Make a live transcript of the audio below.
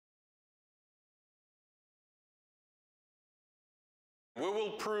we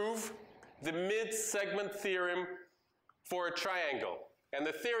will prove the mid-segment theorem for a triangle. And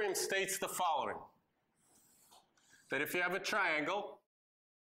the theorem states the following: that if you have a triangle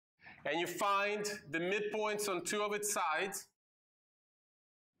and you find the midpoints on two of its sides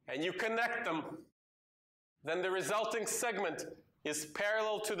and you connect them, then the resulting segment is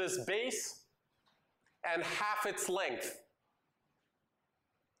parallel to this base and half its length.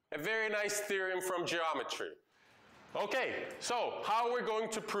 A very nice theorem from geometry. Okay, so how are we going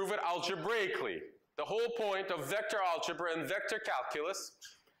to prove it algebraically? The whole point of vector algebra and vector calculus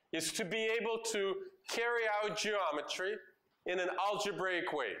is to be able to carry out geometry in an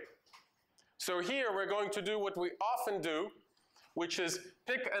algebraic way. So here we're going to do what we often do, which is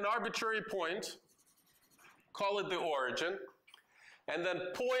pick an arbitrary point, call it the origin, and then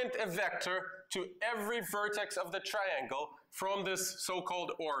point a vector to every vertex of the triangle from this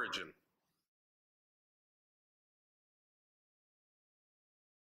so-called origin.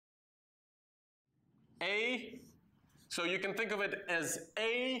 A, so you can think of it as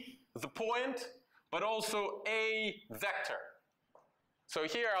A, the point, but also A vector. So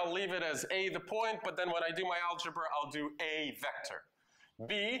here I'll leave it as A, the point, but then when I do my algebra, I'll do A vector.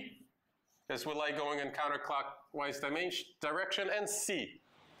 B, as we like going in counterclockwise direction, and C.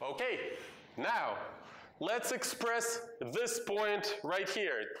 Okay, now let's express this point right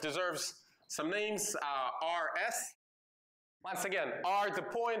here. It deserves some names, RS. Once again, R the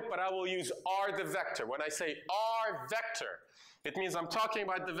point, but I will use R the vector. When I say R vector, it means I'm talking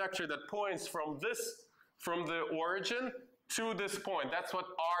about the vector that points from the origin to this point. That's what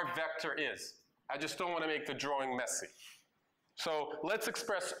R vector is. I just don't want to make the drawing messy. So let's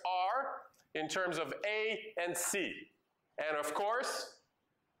express R in terms of A and C. And of course,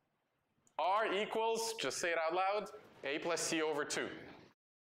 R equals, just say it out loud, A plus C over 2.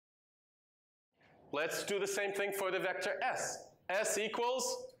 Let's do the same thing for the vector S. S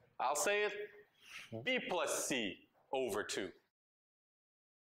equals, I'll say it, B plus C over 2.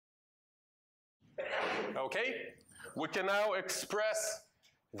 Okay? We can now express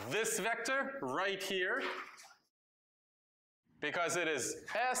this vector right here because it is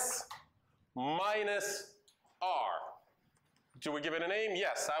S minus R. Do we give it a name?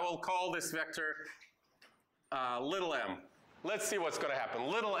 Yes, I will call this vector little m. Let's see what's going to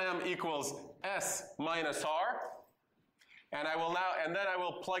happen. Little m equals S minus R. And then I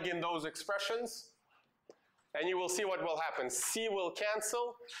will plug in those expressions. And you will see what will happen. C will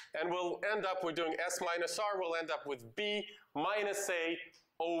cancel, and we'll end up with doing S minus R. We'll end up with B minus A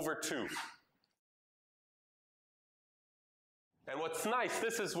over 2. And what's nice,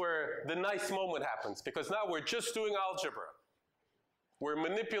 this is where the nice moment happens, because now we're just doing algebra. We're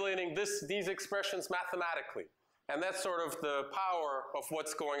manipulating these expressions mathematically. And that's sort of the power of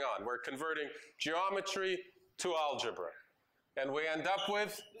what's going on. We're converting geometry to algebra. And we end up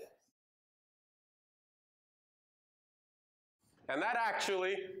with, and that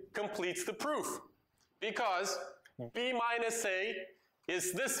actually completes the proof, because B minus A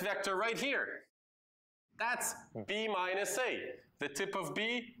is this vector right here. That's B minus A. The tip of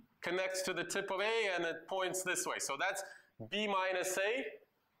B connects to the tip of A and it points this way. So that's B minus A.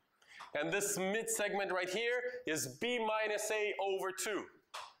 And this mid-segment right here is B minus A over 2.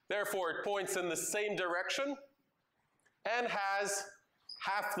 Therefore, it points in the same direction and has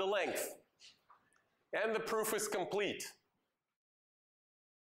half the length. And the proof is complete.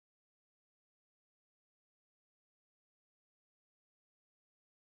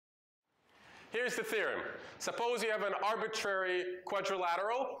 Here's the theorem. Suppose you have an arbitrary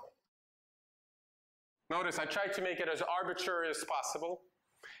quadrilateral. Notice I tried to make it as arbitrary as possible.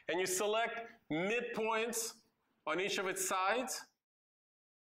 And you select midpoints on each of its sides.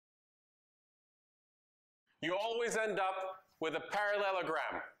 You always end up with a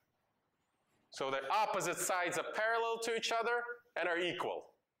parallelogram. So the opposite sides are parallel to each other and are equal.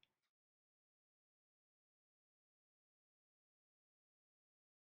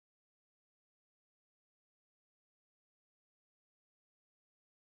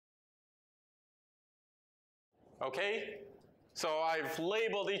 Okay? So I've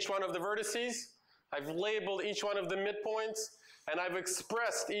labeled each one of the vertices, I've labeled each one of the midpoints, and I've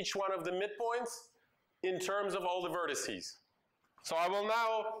expressed each one of the midpoints in terms of all the vertices. So I will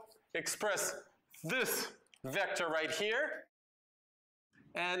now express this vector right here,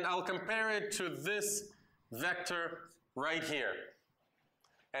 and I'll compare it to this vector right here.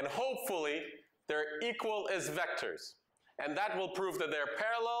 And hopefully they're equal as vectors. And that will prove that they're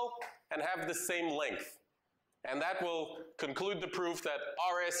parallel and have the same length. And that will conclude the proof that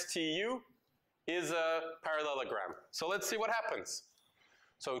RSTU is a parallelogram. So let's see what happens.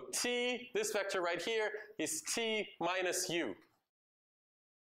 So T, this vector right here, is T minus U.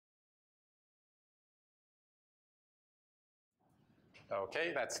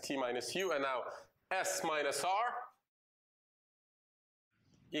 Okay, that's t minus u, and now s minus r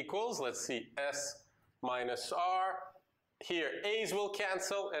equals, let's see, s minus r. Here, a's will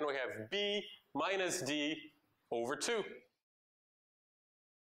cancel, and we have b minus d over 2.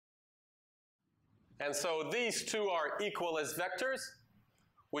 And so these two are equal as vectors,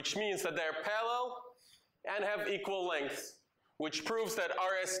 which means that they're parallel and have equal lengths, which proves that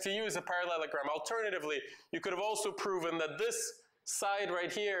RSTU is a parallelogram. Alternatively, you could have also proven that this side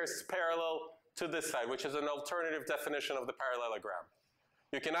right here is parallel to this side, which is an alternative definition of the parallelogram.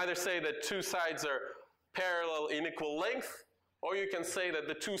 You can either say that two sides are parallel in equal length, or you can say that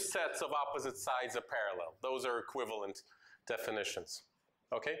the two sets of opposite sides are parallel. Those are equivalent definitions.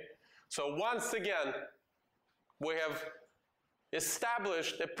 Okay? So once again, we have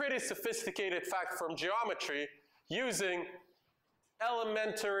established a pretty sophisticated fact from geometry using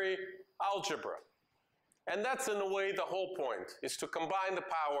elementary algebra. And that's in a way the whole point, is to combine the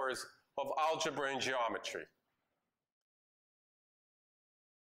powers of algebra and geometry.